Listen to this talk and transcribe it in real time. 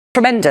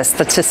tremendous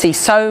to see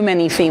so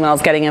many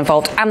females getting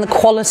involved, and the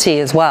quality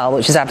as well,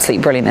 which is absolutely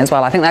brilliant as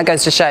well. I think that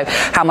goes to show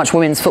how much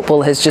women's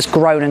football has just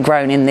grown and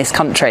grown in this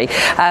country.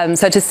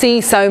 So to see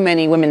so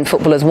many women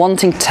footballers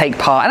wanting to take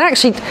part, and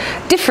actually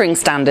differing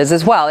standards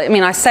as well. I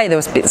mean, I say there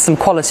was some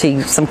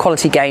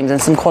quality games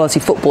and some quality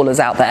footballers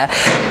out there,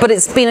 but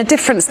it's been a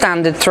different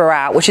standard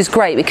throughout, which is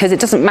great because it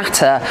doesn't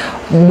matter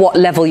what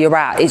level you're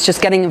at. It's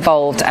just getting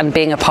involved and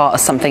being a part of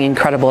something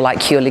incredible like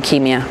Cure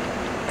Leukemia.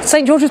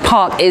 St George's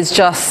Park is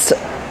just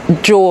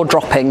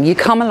jaw-dropping. You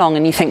come along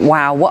and you think,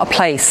 wow, what a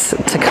place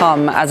to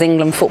come as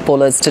England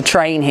footballers to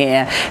train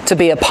here, to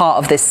be a part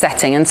of this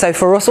setting. And so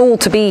for us all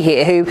to be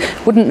here who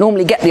wouldn't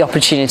normally get the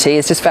opportunity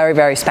is just very,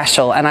 very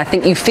special. And I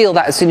think you feel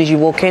that as soon as you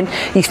walk in.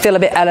 You feel a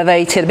bit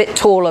elevated, a bit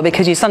taller,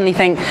 because you suddenly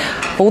think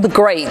all the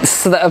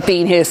greats that have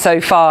been here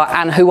so far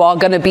and who are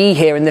going to be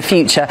here in the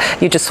future,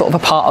 you're just sort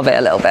of a part of it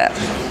a little bit.